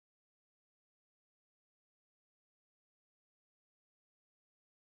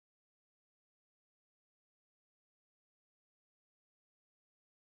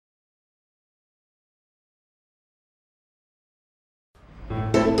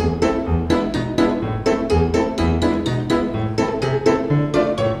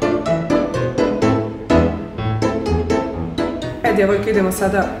Djevojke, idemo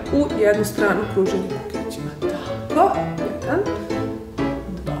sada u jednu stranu kruženje kukićima. Tako, 1,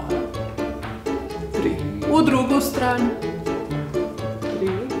 2, 3. U drugu stranu. 3,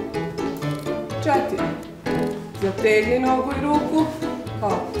 4. Zategni nogu i ruku.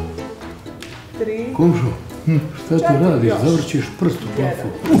 Hop. 3. Komšo, šta ti radiš? Zavrćiš prst u plafu.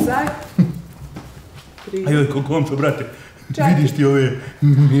 Zaj. 3. Ajoj, komšo, brate, vidiš ti ove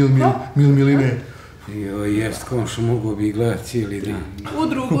miline? Joj, jest, komšo, mogu bi gledati cijeli dan. U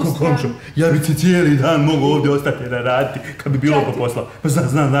drugu stranu. Ja bi se cijeli dan mogu ovdje ostati raditi kad bi bilo po posla.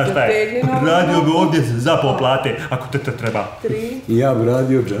 Znaš šta je, radio bi ovdje za poplate, ako te treba. 3. Ja bi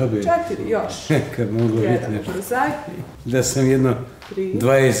radio džabe. 4, još. Kad mogu biti nešto. Zaj. Da sam jedno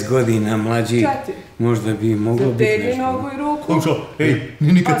 20 godina mlađi, možda bi moglo biti nešto. Zategni nogu i ruku. Komšo, ej,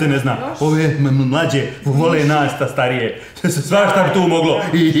 nikad se ne zna, ove mlađe vole nas starije. Svašta bi tu moglo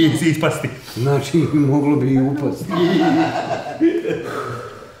ispasti. Znači, moglo bi i upasti.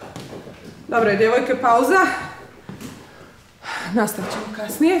 Dobro, djevojke, pauza. Nastavit ćemo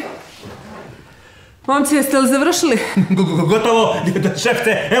kasnije. Momci, jeste li završili? Gotovo,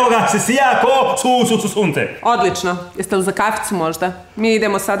 šefce, evo ga, se sija ko sunce. Odlično. Jeste li za kaficu možda? Mi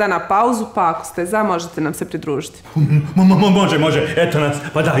idemo sada na pauzu, pa ako ste za, možete nam se pridružiti. Može, eto nas,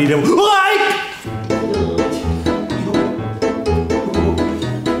 pa da, idemo.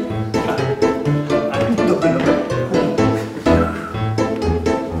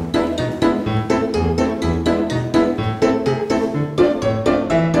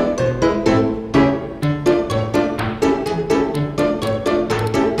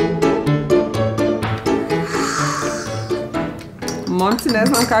 Momci, ne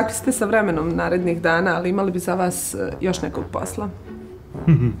znam kakvi ste sa vremenom narednih dana, ali imali bi za vas još nekog posla.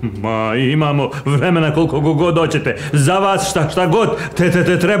 Ma, imamo vremena koliko god hoćete. Za vas šta god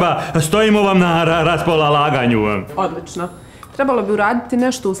te treba, stojimo vam na raspolaganju. Odlično. Trebalo bi uraditi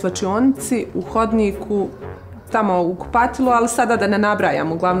nešto u slačionici, u hodniku, tamo u kupatilu, ali sada da ne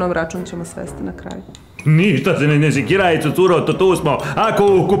nabrajam, uglavnom račun ćemo svesti na kraju. Ništa se ne sikiraj, curo, tu smo. Ako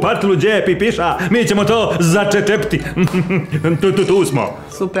u kupatilu džep i piša, mi ćemo to začečepiti. Tu smo.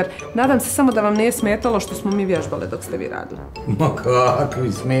 Super. Nadam se samo da vam nije smetalo što smo mi vježbale dok ste vi radili. Ma kako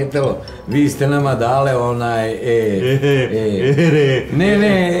bi smetalo? Vi ste nama dale onaj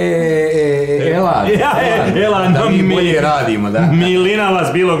elan. Da mi bolje radimo, da. Milina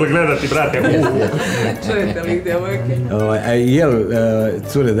vas bilo gledati, brate. Čujete li, djevojke? Jel,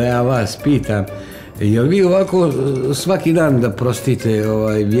 cure, da ja vas pitam, jel vi ovako svaki dan da prostite,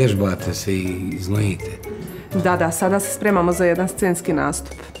 vježbate se i znojite? Da, sada se spremamo za jedan scenski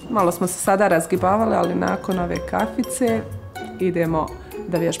nastup. Malo smo se sada razgibavali, ali nakon ove kafice idemo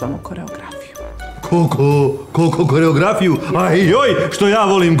da vježbamo koreografiju. Koliko koreografiju? Ajoj, što ja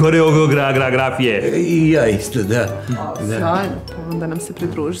volim koreografije. I ja isto, da. Sjajno, pa onda nam se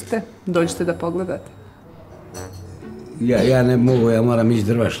pridružite, dođite da pogledate. Ja ne mogu, ja moram ići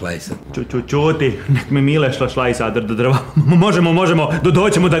drva šlajsat. Čuti, nek me Mile šlajsa drva. Možemo,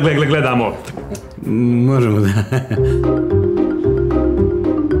 doćemo da gledamo. Možemo, da.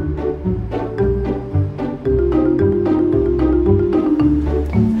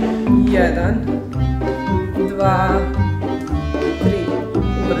 Jedan, 2, 3,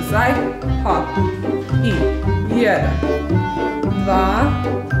 ubrzaj, hop, i 1, 2,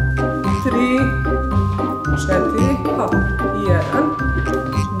 3, 4, hop, 1,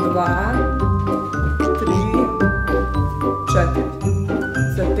 2, 3, 4.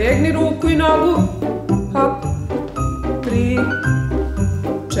 Zategni ruku i nogu, hop, 3,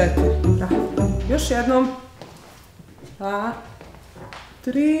 4. Bravo. Još jednom. 2,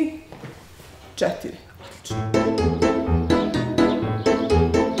 3, 4. Odlično.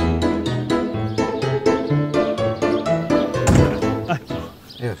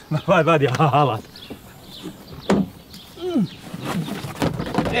 Vadi, alat.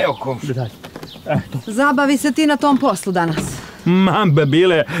 Evo, komšu. Zabavi se ti na tom poslu danas. Mambe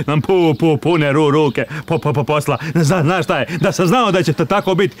bile nam pune ruke posla. Znaš šta je, da sam znao da će to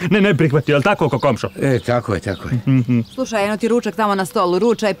tako biti, ne prihvatio, jel tako, komšo? Tako je. Slušaj, eno ti ručak tamo na stolu,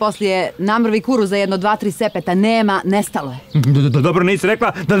 ručaj, poslije namrvi kuru za 1, 2, 3 sepeta, nema, nestalo je. Dobro, nisi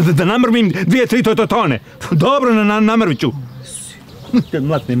rekla da namrvim 2, 3 tone. Dobro, namrvit ću. Kad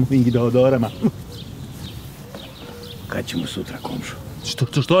mlatnem ovim deodorama. Kad ćemo sutra, komšo?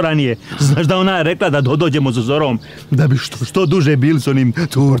 Što ranije? Znaš da ona je rekla da dođemo za zorom, da bi što duže bili s onim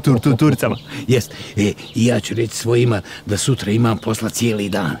turcama. Jest, i ja ću reći svojima da sutra imam posla cijeli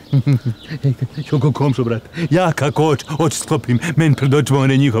dan. Komšo, brate, ja kako oči sklopim, meni pred očima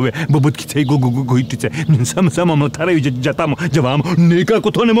one njihove bobutkice i gojčice, samo mlataraju tamo, vamo,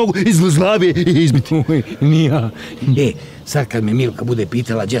 nikako to ne mogu iz glave izbiti. Nija. sad kad me Milka bude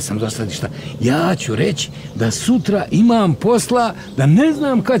pitala gdje sam do sadišta, ja ću reći da sutra imam posla, da ne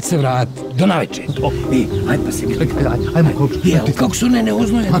znam kad se vratiti, do navečer. Ajde pa se Milka, ajmo Komšija. Kako su ne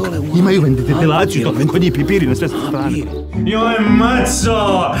uznoje dole? Imaju ventilaciju, to kod njih pipiri na sve strane. Joj,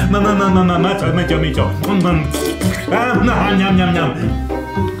 maco! Maco, Mićo. Njam.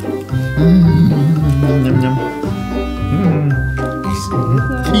 Njam.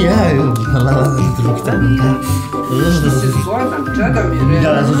 Što si zgodan, Čedo mi je.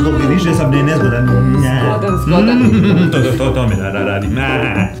 Ja sam zgodan, više sam nezgodan. Zgodan. To mi radim.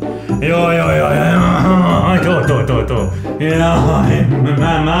 Joj, to. Joj,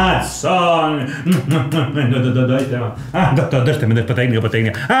 macon. Dajte vam. Držite me,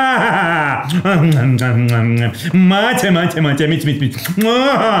 potegni. Mace, mic.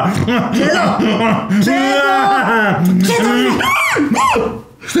 Čedo!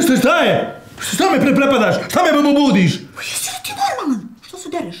 Šta je? Šta me prepadaš? Šta me budiš? Jesi li ti normalan? Što se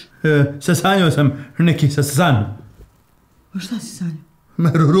dereš? Sanjao sam neki san. Šta si sanjao?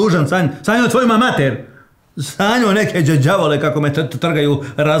 Ružan sanj. Sanjao tvoju mater. Sanjao neke đavole kako me trgaju,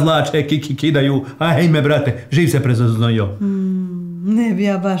 razlače, kidaju. Ajme, brate, živ se prezaznojio. Ne bi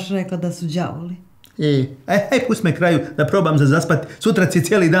ja baš rekla da su đavoli. Pust me kraju da probam za zaspat. Sutra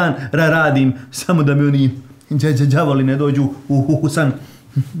cijeli dan radim, samo da mi oni đavoli ne dođu u san.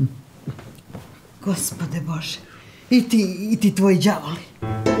 Gospode Bože, i ti tvoji đavoli.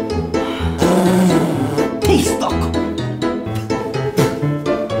 Istoko.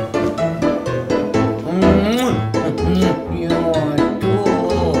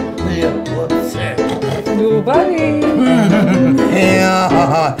 Ljubavi.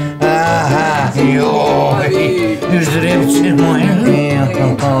 Joj, ždrevče moje.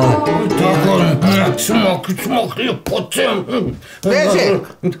 Tako, smok, ljupote. Neđi!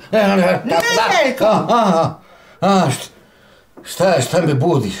 Šta me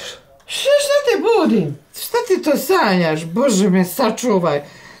budiš? Šta te budim? Šta ti to sanjaš? Bože me sačuvaj.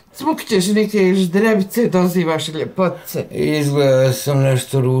 Smukćeš neke ždrebice, dozivaš ljepotice. Izgleda sam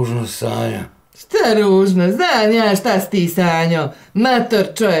nešto ružno sanja. Šta ružno? Znam ja šta si ti sanjao. Mator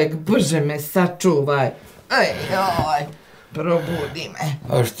čovjek, Bože me sačuvaj. Aj, probudi me.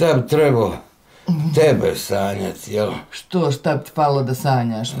 A šta bi trebao tebe sanjati, jel? Šta bi ti falo da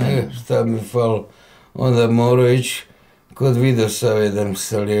sanjaš me? Šta bi mi falo? Onda morao ići kod Vidosave da mi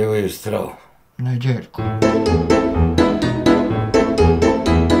salijevaju stravu. Neđerku.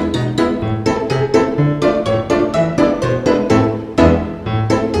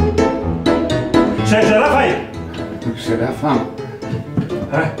 Šerafam.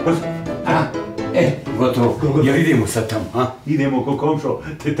 Gotovo. Jel idemo sad tamo, a? Idemo ko Komšo,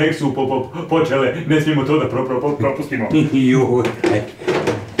 tek su počele, ne smijemo to da propustimo. Joj,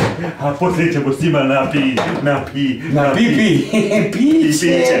 A poslije ćemo s njima piće.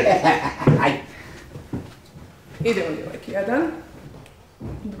 Idemo djevojke, 1,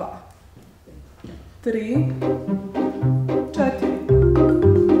 2, 3, 4.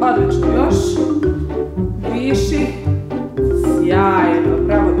 Odlično, još. Diši. Sjajno,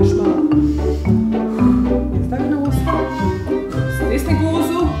 bravo, još malo. Izdahne usta. Stisni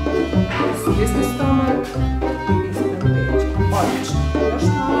guzu. Stisni stomak. I izdahne leđa. Odlično, još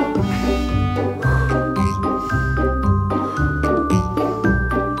malo.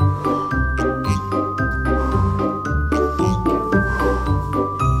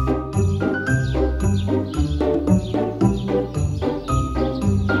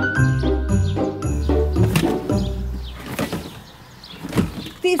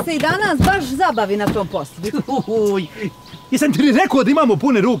 Ti se i danas baš zabavi na tom poslu. Jesam ti rekao da imamo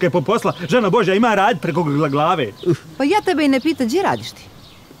pune ruke po posla, žena Božja ima rad preko glave. Pa ja tebe i ne pita, gdje radiš ti?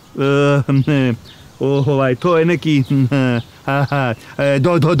 To je neki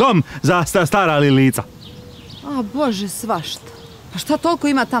dom za stara lica. A Bože, svašta. Pa šta toliko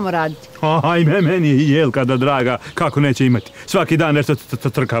ima tamo raditi? Ajme, meni je Jelka da draga, kako neće imati. Svaki dan nešto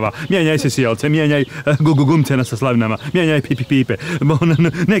trkava. Mijenjaj se sjelce, mijenjaj gumce na slavinama, mijenjaj pipe.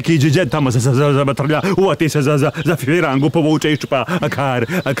 Neki džedžed tamo zabatrlja, uvati se za firangu, povuče, iščupa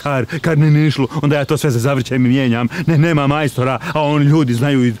kar ne išlu. Onda ja to sve zavrćem i mijenjam. Nema majstora, a oni ljudi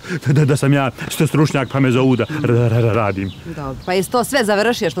znaju da sam ja stručnjak pa me zovu da radim. Dobro, pa jesi to sve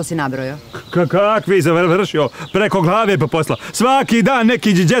završio što si nabrojao? Kakvi završio? Preko glave po posla. Svaki dan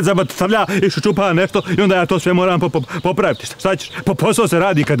neki džedžed zabatrlja i šučupa nešto i onda ja to sve moram popraviti. Šta ćeš? Posao se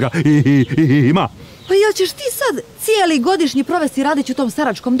radi kad ga ima. Pa jel ćeš ti sad cijeli godišnji provesti radići u tom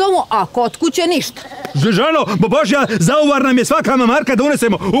staračkom domu, a kod kuće ništa? Ženo, Božja, zauvar nam je svaka marka da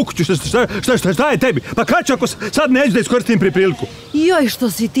unesemo u kuću. Šta je tebi? Pa kad ću ako sad neću da iskoristim priliku? Joj,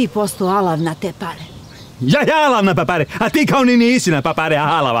 što si ti postao alav na te pare. Ja halam na papare, a ti kao ni nisi na papare, a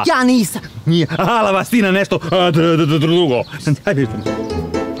halava. Ja nisam. Nije, halava si na nešto drugo. Hajde, vidite.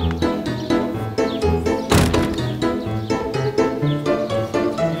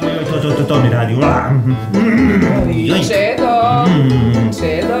 To mi radi. Čedo!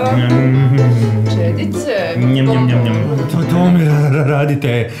 Čedo! Čedice! To mi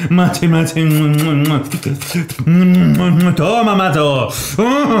radite. Mace. To, mamaco.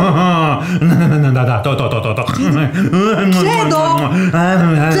 Da, to. Čedo!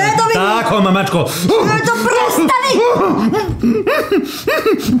 Čedo mi... Tako, mamačko. Čedo, prestani!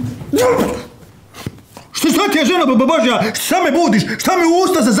 Šta ti je žena, Božja? Šta me budiš? Šta me u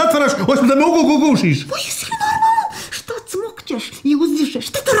usta zatvaraš, osim da me ugušiš? Jesi li normalno? Šta cmokćeš i uzdišeš?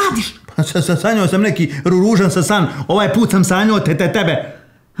 Šta to radiš? Pa sanjao sam neki ružan san. Ovaj put sam sanjao tebe.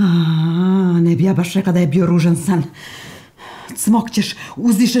 Ne bi ja baš rekla da je bio ružan san. Cmokćeš,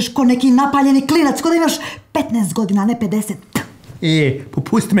 uzdišeš ko neki napaljeni klinac, ko da imaš 15 godina, a ne 50.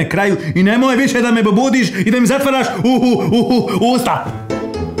 Popusti me kraju i nemoj više da me budiš i da mi zatvaraš u usta.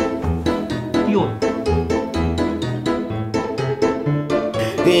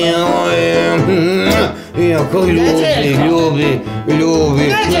 Iako ljubi.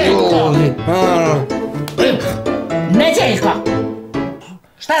 Neđeljko!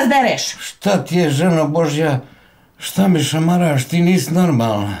 Šta zdereš? Šta ti je, ženo Božja? Šta mi šamaraš? Ti nisi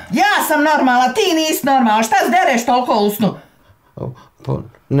normalna. Ja sam normalna, ti nisi normalna. Šta zdereš toliko u snu? Pa,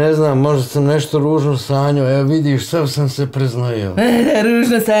 ne znam, možda sam nešto ružno sanjao. Evo vidiš, sav sam se preznojio.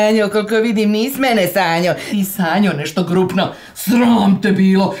 Ružno sanjao, koliko vidim, nis mene sanjao. I sanjao nešto grupno. Sram te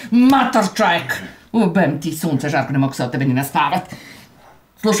bilo, mator čovjek. Ubem ti sunce, žarko, ne mogu se od tebe ni naspavat.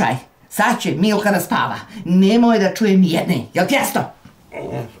 Slušaj, sad će Milka da spava. Nemoj da čuje ni jedne. Jel ti jasno? Ne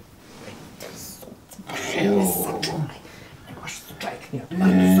može se čovjek ni odmah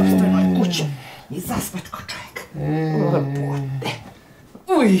u sopstvenoj kući. I zaspat ko čovjek. Lebote.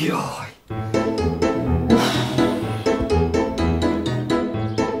 Ujoj.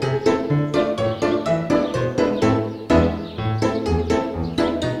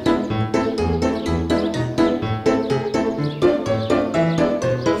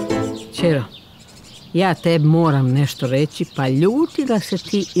 Čero, ja tebi moram nešto reći, pa ljutila se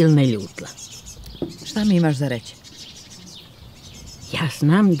ti ili ne ljutila? Šta mi imaš za reći? Ja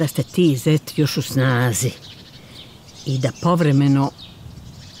znam da ste ti i zet još u snazi i da povremeno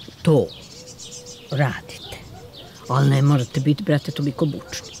to radite, ali ne morate biti, brate, toliko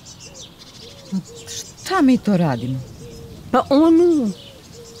bučni. Šta mi to radimo? Pa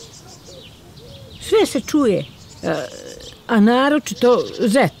sve se čuje, a naročito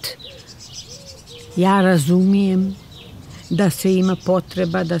zet. Ja razumijem da se ima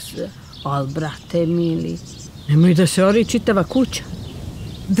potreba da se... Ali, brate mili, nemoj da se ori čitava kuća.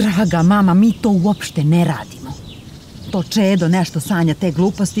 Draga mama, mi to uopšte ne radimo. To Čedo nešto sanja te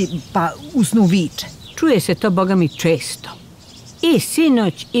gluposti, pa u snu viče. Čuje se to, boga mi, često. I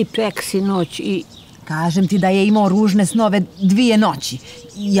sinoć, i preksinoć, i... Kažem ti da je imao ružne snove 2 noći.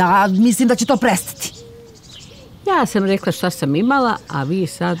 Ja mislim da će to prestati. Ja sam rekla šta sam imala, a vi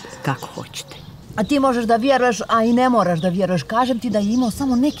sad kako hoćete. A ti možeš da vjeruješ, a i ne moraš da vjeruješ. Kažem ti da je imao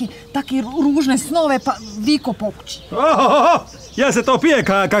samo neke takve ružne snove, pa viko pokući. Ja se to pije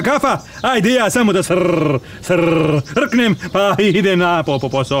ka kafa. Ajde ja samo da rknem, pa idem na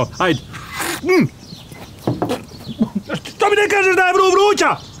posao. Ajde. Što mi ne kažeš da je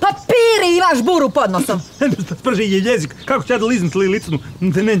vruća? Pa piri, imaš buru pod nosom. Sprži je jezik. Kako ću ja da liznut li licnu?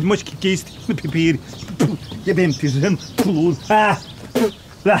 Ne moći kisti. Piri. Jebem ti ženu.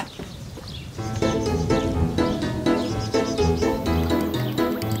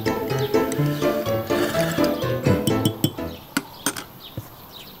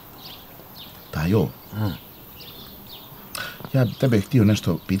 Tajo, ja tebe htio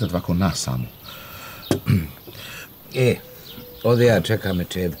nešto pitat ovako nas samo. Ovdje ja, čeka me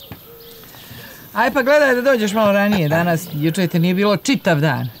Čedo. Aj pa gledaj da dođeš malo ranije danas. Jučer te nije bilo čitav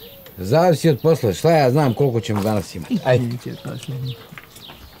dan. Zavisi od posla, šta ja znam koliko ćemo danas imati. Ajde.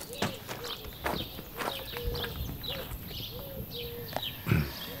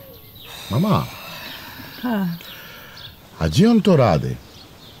 Mama, a gdje on to rade?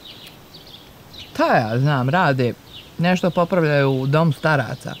 Ta ja znam, rade. Nešto popravljaju u dom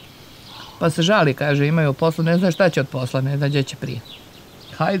staraca. Pa se žali, kaže, imaju posla, ne zna šta će od posla, ne zna gdje će prije.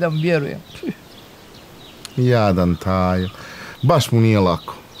 Hajde da mu vjerujem. Jadan Tajo, baš mu nije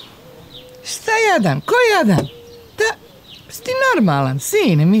lako. Šta jadan? Ko jadan? Da, si ti normalan,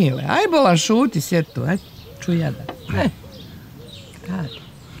 sine, mile. Aj bolan, šuti, sjeti tu, aj, čuj jadan. Kad?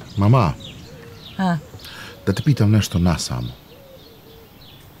 Mama, A? da te pitam nešto na samo.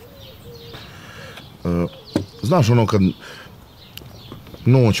 Znaš ono kad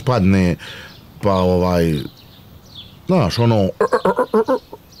noć padne, pa znaš ono...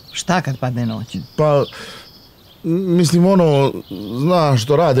 Šta kad padne noć? Pa, mislim ono, znaš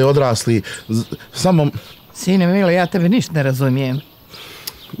što rade odrasli, samo... Sine mili, ja tebe ništa ne razumijem.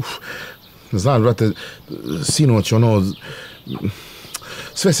 Znaš, brate, sinoć ono...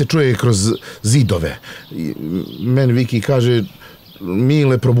 Sve se čuje kroz zidove. Meni Viki kaže,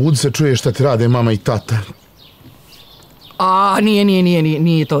 Mile, probudi se, čuje šta ti rade mama i tata. A,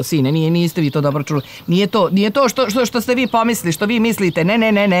 nije to, sine, niste vi to dobro čuli. Nije to što ste vi pomislili, što vi mislite.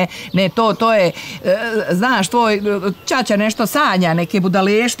 Ne, to je, znaš, tvoj ćaća nešto sanja, neke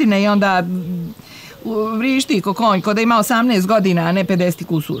budaleštine i onda vrišti ko konj, ko da ima 18 godina, a ne 50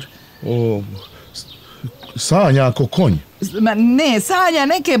 kusur. O, sanja ko konj? Ne, sanja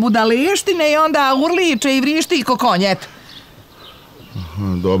neke budaleštine i onda urliče i vrišti ko konj, eto.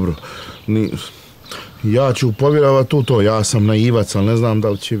 Aha, dobro. Ja ću povjerovati u to, ja sam naivac, ali ne znam da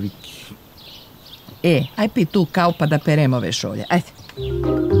li će Viki. Aj pi tu kao pa da peremo ove šolje, ajde.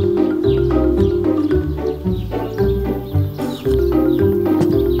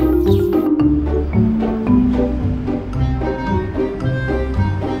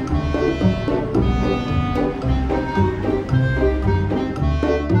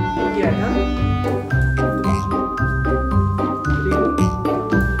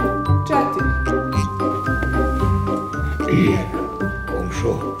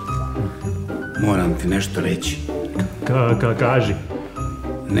 Moram ti nešto reći. Kaži.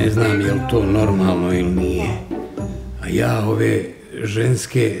 Ne znam je li to normalno ili nije. A ja ove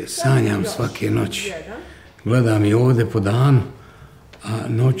ženske sanjam svake noći. Gledam i ovdje po danu, a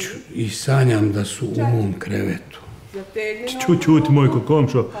noću i sanjam da su u mom krevetu. Čuti moj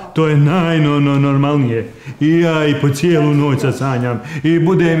komšo, to je najnormalnije. I ja i po cijelu noć sanjam. I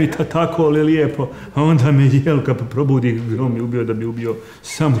bude mi tako lijepo. A onda me Jelka probudi, grom je ubio da bi ubio.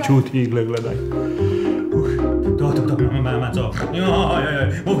 Samo čuti i gledaj. Maco.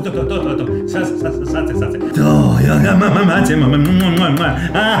 Sad se. Mace.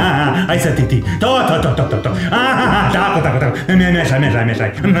 Aj sad ti. To. Tako.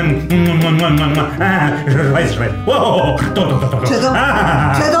 Mešaj.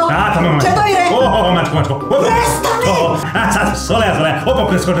 Čedo ire! Mačko. Prestani! Sad, sole.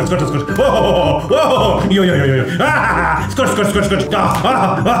 Opa, skoč. Joj. Skoč.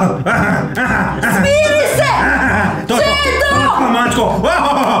 Smiri se! Čedo! Mačko.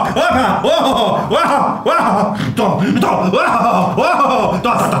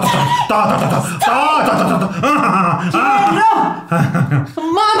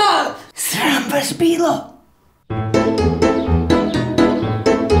 Mama! Sram baš bilo!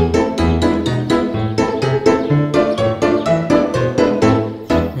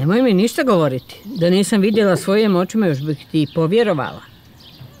 Nemoj mi ništa govoriti. Da nisam vidjela svojim očima, još bih ti povjerovala.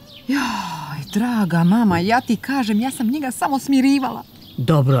 Joj, draga mama, ja ti kažem, ja sam njega samo smirivala.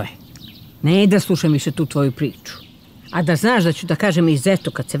 Dobro je. Ne da slušam više tu tvoju priču. A da znaš da ću da kažem i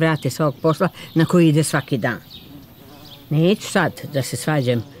zetu kad se vrati s ovog posla na koji ide svaki dan. Neću sad da se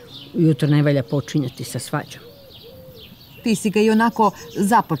svađam. Ujutro ne valja počinjati sa svađom. Ti si ga i onako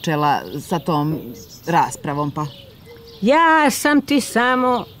započela sa tom raspravom, pa... Ja sam ti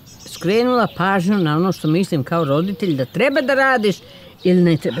samo skrenula pažnju na ono što mislim kao roditelj da treba da radiš ili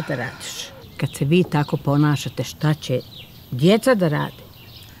ne treba da radiš. Kad se vi tako ponašate, šta će djeca da rade?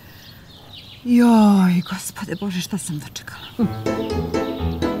 Joj, gospode Bože, šta sam dočekala?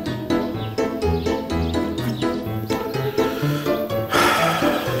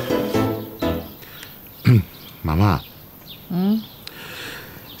 Mama,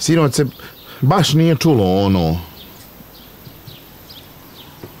 sinoć se baš nije čulo ono...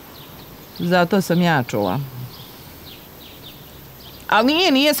 Zato sam ja čula.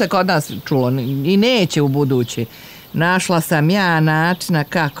 Ali nije se kod nas čulo i neće u budući. Našla sam ja načina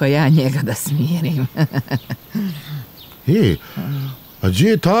kako ja njega da smirim. A gdje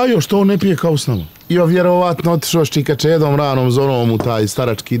je tajo što on ne pije kao s nama? Ja vjerovatno otišao s čika Čedom ranom zonom u taj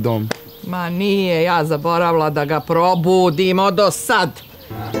starački dom. Ma nije, ja zaboravila da ga probudim od sad.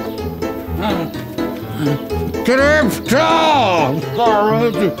 Krepča!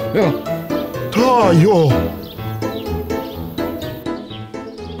 Tajo!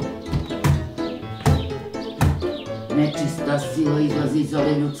 Nečista sila izlazi iz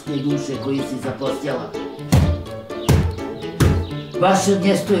ove ljudske duše koju si zaposjela. Vaše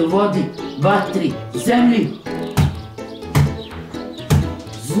mjesto je u vodi, vatri, zemlji.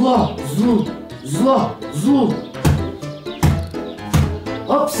 Zlo.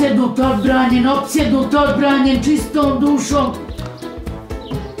 Opsjednut odbranjen čistom dušom.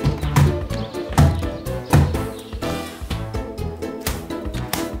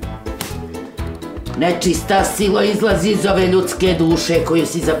 Nečista silo izlazi iz ove ljudske duše koju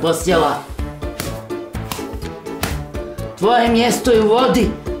si zaposjela. Tvoje mjesto je u vodi,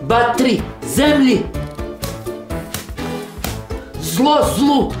 vatri, zemlji. Zlo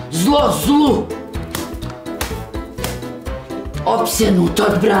zlu, zlo zlu. Opsjednut,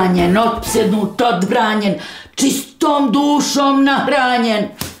 odbranjen, čistom dušom nahranjen.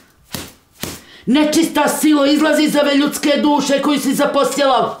 Nečista silo izlazi iz ove ljudske duše koju si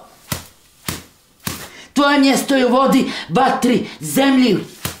zaposjela. Tvoje mjesto je u vodi, vatri, zemlji.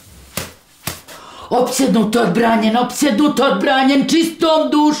 Opsjednut, odbranjen, čistom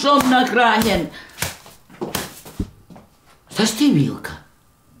dušom nahranjen. Znaš ti, Milka?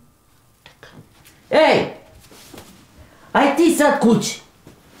 Ej! Aj ti sad kući.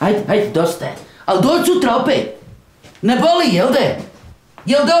 Ajde, dosta je. Ali dođi sutra opet. Ne boli, jel de?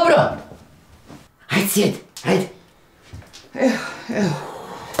 Jel dobro? Ajde, sjedi, ajde.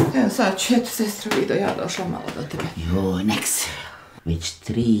 Evo sad ću, eto, sestra Vido, ja došla malo do tebe. Joj, nek se. Već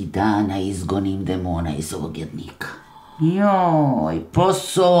 3 dana izgonim demona iz ovog jednika. Joj,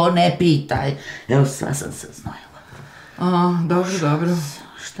 posao ne pitaj. Evo, sva sam se znojila. Dobro.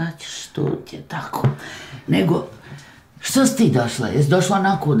 Šta ćeš, tu ti je tako. Nego, što si ti došla? Jesi došla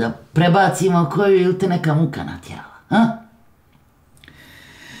onako da prebacimo koju ili te neka muka natjerala, a?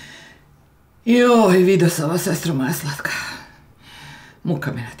 Joj, Vidosava, sestra moja slatka.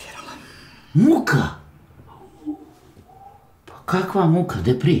 Muka me natjerala. Muka? Pa kakva muka,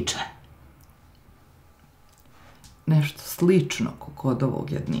 de pričaj? Nešto slično kod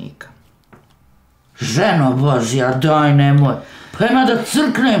ovog jednika. Ženo Božja, daj nemoj. Pa ima da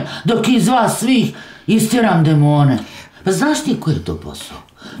crknem dok iz vas svih istjeram demone. Pa znaš ti koji je to posao?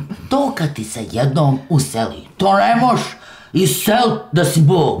 To kad ti se jednom useli, to ne moš isel da si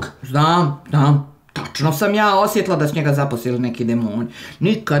Bog. Znam. Tačno sam ja osjetila da s njega zaposlili neki demoni.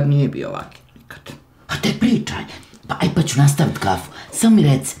 Nikad nije bio ovaki, nikad. A te pričaj. Pa ću nastaviti kafu. Samo mi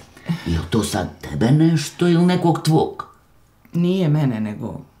reci, je li to sad tebe nešto ili nekog tvog? Nije mene,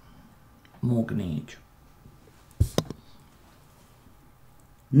 nego mog Neđu.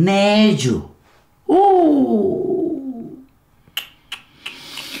 Neđu?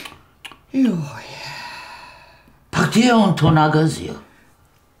 Joj. Pa gdje je on to nagazio?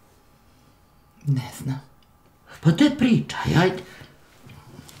 Ne znam. Pa te pričaj, ajde.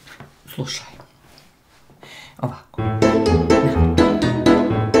 Slušaj. Ovako.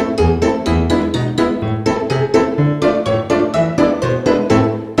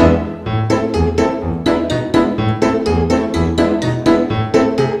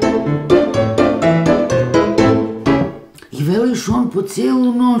 I veliš on po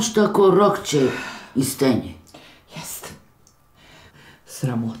cijelu noć tako rokće i stenje? Jest.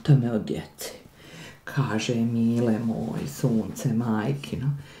 Sramota me od djece. Kaže, mile moj, sunce majkino,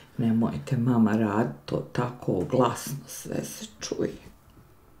 nemojte mama raditi to tako glasno, sve se čuje.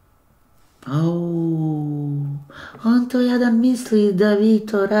 On to jadan misli da vi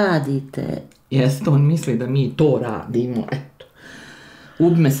to radite. Jest, on misli da mi to radimo, eto.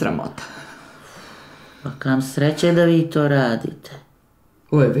 Ubme sramota. Pa kam sreće da vi to radite.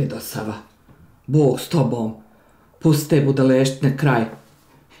 O je Vidosava, Bog s tobom, pusti te budaleštine kraj.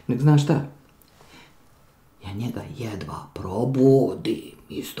 Nek znaš šta? Ja njega jedva probudim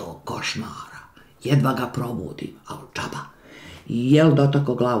iz tog košmara. Jedva ga probudim, ali džaba. Jel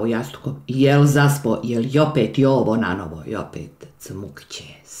dotako glavu jastukom, jel zaspo, jel i opet i ovo na novo, i opet cmukće,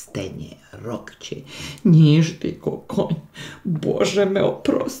 stenje, rokće, njiždi ko konj. Bože me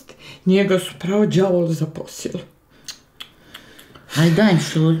oprosti, njega su pravo đavoli zaposjeli. Aj daj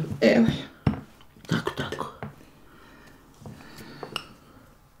šulju. Evo. Tako.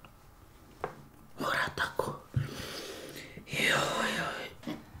 Mora tako.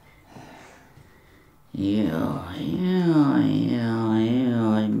 Joj,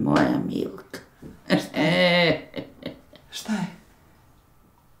 moja Milka. Šta je?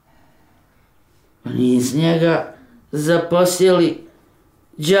 Oni iz njega zaposjeli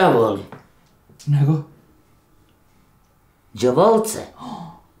đavoli. Nego? Đavolce.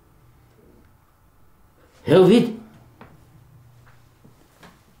 Evo vidi.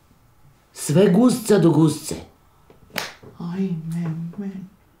 Sve guzca do guzce. Aj, men.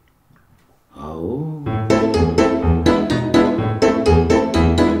 Au.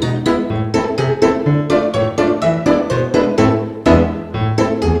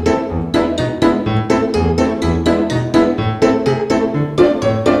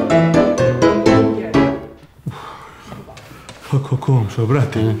 Komšo,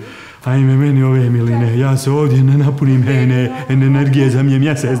 brate, ajme meni ove miline, ja se ovdje ne napunim energije za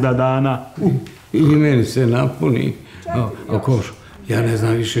mjesec dana. I meni se napuni. Komšo, ja ne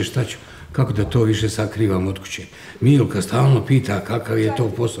znam više šta ću. Kako da to više sakrivam od kuće? Milka stalno pita kakav je to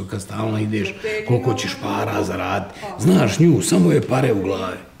posao kad stalno ideš, koliko ćeš para zaraditi. Znaš nju, samo je pare u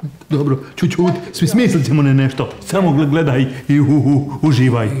glavi. Dobro, čuti, smislit ćemo nešto. Samo gledaj i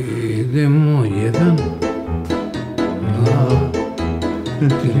uživaj. Idemo, 1, 2,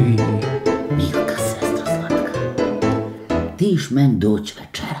 3. Milka, sestra slatka, tiš men doći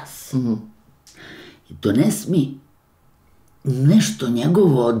večeras. I dones mi nešto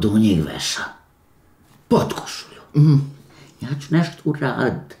njegovo od donjeg veša. Potkošulju. Ja ću nešto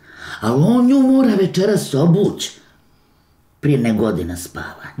uradit, ali on nju mora večeras obući prije negodina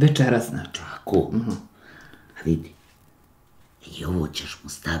spavanja. Večeras znači. Tako. A vidi, i ovo ćeš mu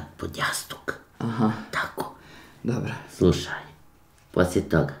staviti pod jastuk. Aha. Tako. Dobro. Slušaj, poslije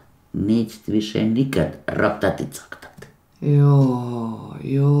toga neće ti više nikad roptati coktat.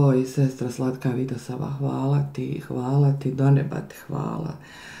 Joj, sestra slatka Vidosava, hvala ti, do neba ti hvala.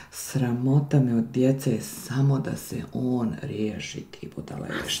 Sramota me od djece samo da se on riješi, ti budala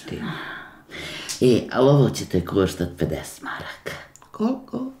veština. Ali ovo će te koštat 50 maraka.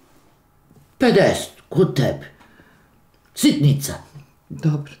 Koliko? 50, kod tebe. Sitnica.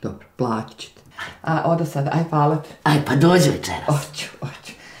 Dobro, platit ćete. A odo sad, aj hvala te. Aj pa dođi večeras. Oću.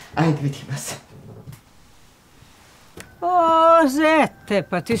 Ajde, vidimo se. O, zete,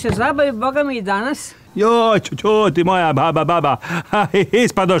 pa ti se zabavi, Boga mi, i danas. Joj, čuti, moja baba.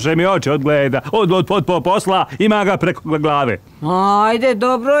 Ispadoše mi oči od gleda. Od posla, ima ga preko glave. Ajde,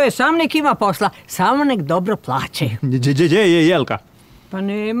 dobro je, sam nek ima posla, samo nek dobro plaćaju. Gdje je Jelka? Pa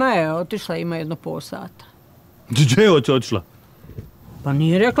nema je, otišla, ima jedno pol sata. Gdje je otišla? Pa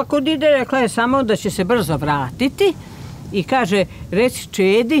nije rekla kud ide, rekla je samo da će se brzo vratiti i kaže, reci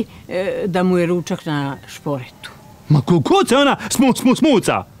Čedi da mu je ručak na šporetu. Ma kud se ona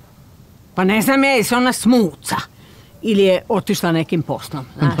smuca? Pa ne znam je li se ona smuca ili je otišla nekim poslom,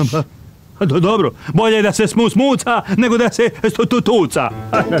 znaš. Dobro, bolje je da se smuca nego da se tuca.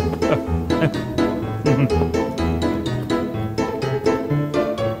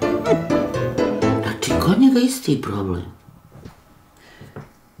 Znači, kod njega isti problem.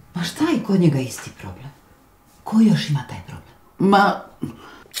 Ma šta je kod njega isti problem? Ko još ima taj problem? Ma,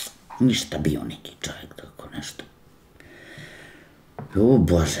 ništa bio neki čovjek, tako nešto. O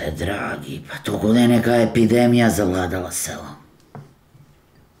Bože dragi, pa to kod je neka epidemija zavladala selom.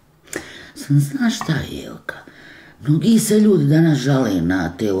 Sam znaš šta je, Jelka? Mnogi se ljudi danas žale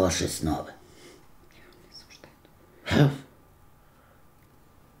na te loše snove.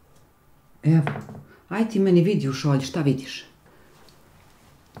 Evo, aj ti meni vidi u šolji, šta vidiš?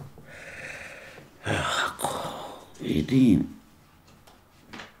 Ako vidim...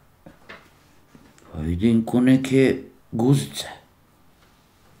 Pa vidim ko neke guzice.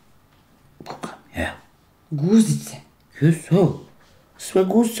 Boga mi, evo. Guzice? Jesu, sve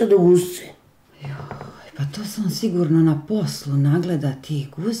guzice do guzice. Joj, pa to sam sigurno na poslu nagleda tih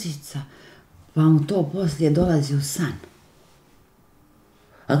guzica, pa mu to poslije dolazi u san.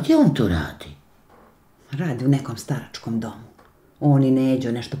 A gdje on to radi? Radi u nekom staračkom domu. On i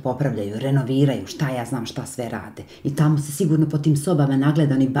Neđo nešto popravljaju, renoviraju, šta ja znam šta sve rade. I tamo se sigurno po tim sobama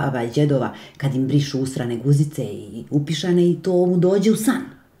nagleda ni baba i djedova kad im brišu usrane guzice i upišane i to mu dođe u san.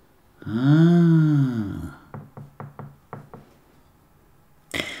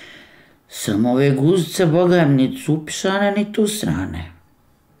 Samo ove guzice, Boga im, ni su upišane, ni tu usrane.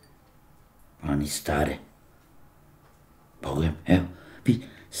 Oni stare. Boga im, evo, vidi,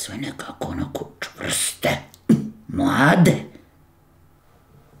 sve nekako onako čvrste, mlade.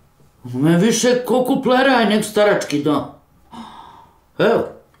 Me više ko kupleraj nek starački dom. Evo.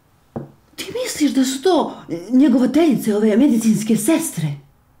 Ti misliš da su to njegovateljice, ove medicinske sestre?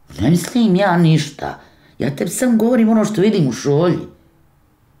 Ne mislim ja ništa. Ja tebi sam govorim ono što vidim u šolji.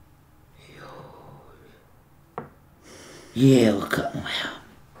 Jelka moja.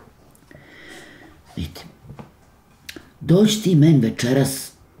 Vidim. Dođi ti men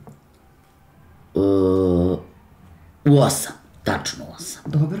večeras u 8. Tačno 8.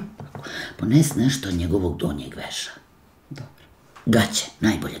 Dobro. Pones nešto od njegovog donjeg veša. Dobro. Gaće,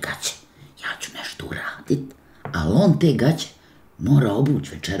 najbolje gaće. Ja ću nešto uradit, ali on te gaće mora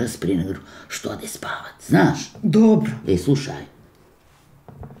obući večeras prije nego što ode spavat. Znaš? Dobro. Slušaj.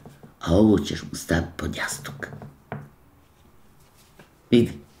 A ovo ćeš mu staviti pod jastuk.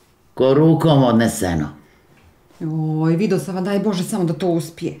 Vidi, ko rukom odneseno. Oj, Vidosava, daj Bože samo da to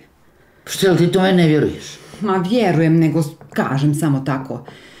uspije. Što li ti to mene ne vjeruješ? Ma vjerujem, nego kažem samo tako.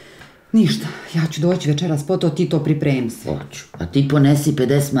 Ništa, ja ću doći večeras po to, ti to pripremi se. Hoću, a ti ponesi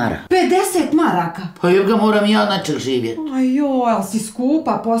 50 maraka. 50 maraka? Pa jer ga moram ja načel živjeti. Aj joj, ali si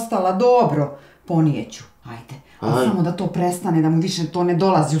skupa postala, dobro. Ponijeću, ajde. Ali samo da to prestane, da mu više to ne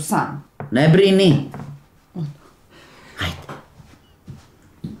dolazi u san. ne brini. Hajde.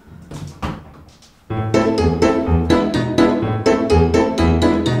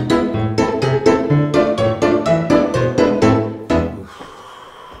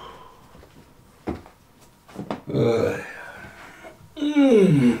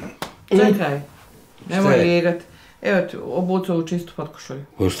 Čekaj, nemoj ligat. Evo ti, obucu ovu čistu potkošulju.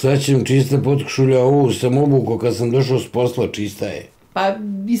 Pa šta će mi čista potkošulja, ovu sam obuko kad sam došao s posla, čista je. Pa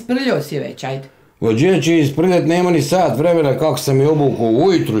isprljao si je već, ajde. Gdje će isprljat, nema ni sat vremena kako sam je obuko,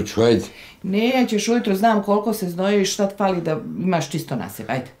 ujutru ću, ajde. Nećeš ujutro, znam koliko se znojiš, šta ti fali da imaš čisto na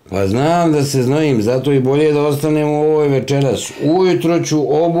sebe, ajde. Pa znam da se znojim, zato i bolje da ostanem u ovoj večeras. Ujutro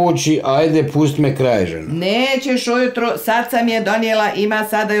ću obući, ajde pust me kraj, žena. Nećeš ujutro, sad sam je donijela, ima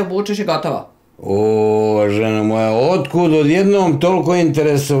sad da je obučeš i gotovo. O, žena moja, otkud odjednom toliko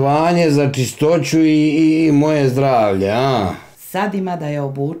interesovanje za čistoću i moje zdravlje, a? Sad ima da je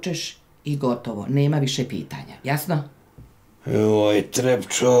obučeš i gotovo, nema više pitanja, jasno? Oj,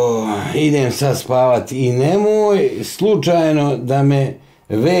 Trepčo, idem sad spavat i nemoj slučajno da me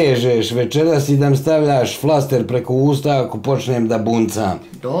vežeš večeras i da mi stavljaš flaster preko usta ako počnem da buncam.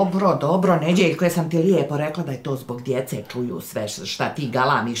 Dobro, Neđi, koje sam ti lijepo rekla da je to zbog djece, čuju sve šta ti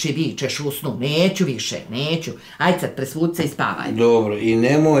galamiš i vičeš u snu. Neću više, neću. Ajde sad, presvuci se i spavaj. Dobro, i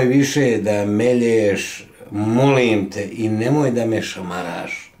nemoj više da melješ, molim te, i nemoj da me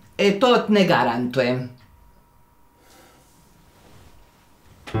šamaraš. To ne garantujem.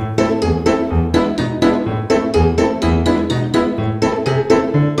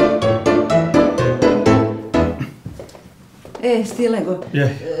 Stilego,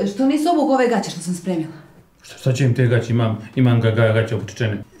 što nisi obuk ove gaće što sam spremila? Šta će im te gaće, imam gaće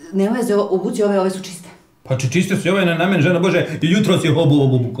obučene. Nema veze, obuci ove su čiste. Pa čiste su i ove na mene, žena Bože, jutro si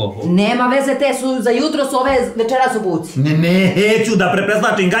obuko. Nema veze, te su za jutro su ove večeras obuci. Neću da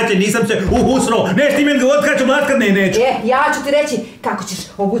prepreslačim gaće, nisam se uhusno, neš ti meni ga otkaću mlatkat, neću. Ja ću ti reći kako ćeš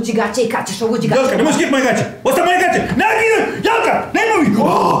obući gaće i kad ćeš obući gaće. Jelka, nemoj skip moje gaće, ostav moje gaće, Jelka, nemoj mi!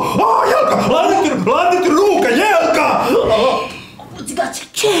 Jelka, ladni ti ruka, Jelka! Obući gaće.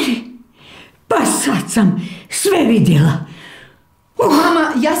 Čeri, pa sad sam sve vidjela.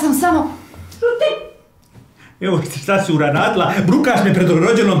 Mama, ja sam samo... Šuti! Evo šta si uradila, brukaš me pred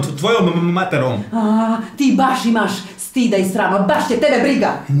rođenom tvojom materom. Ti baš imaš stida i srama, baš je tebe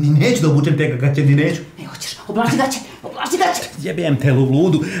briga. Neću da obučem te gaće, ni neću. Ne hoćeš, oblači gaće. Jebem te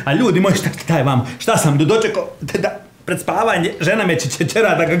ludu, a ljudi moji šta sam dočekao, da pred spavanje žena me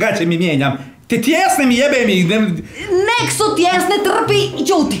čera da ga gaće mi mijenjam. Te tjesne mi jebe mi. Nek su tjesne, trpi i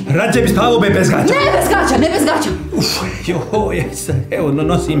ćuti. Rađe bi spavao bez gaća. Ne bez gaća. Evo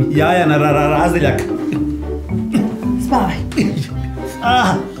nosim jaja na razdeljak. Spavaj.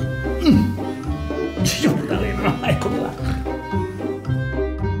 Majko mila.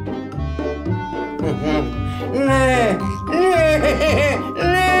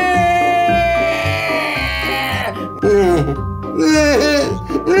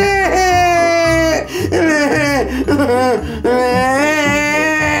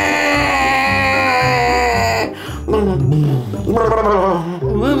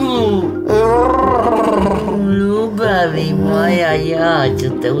 Ljubavi moja, ja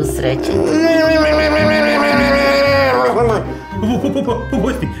ću te usrećiti.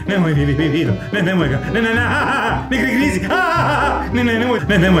 Pusti, nemoj Vido, nemoj ga, ne grizi,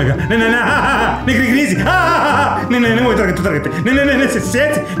 nemoj ga, ne grizi, nemoj trgati, ne se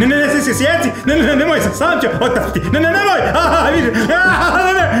sjeci, nemoj se, sam ću otapiti, nemoj,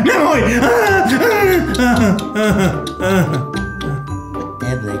 nemoj.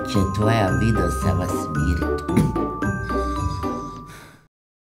 Tebe će tvoja Vidosava smiriti.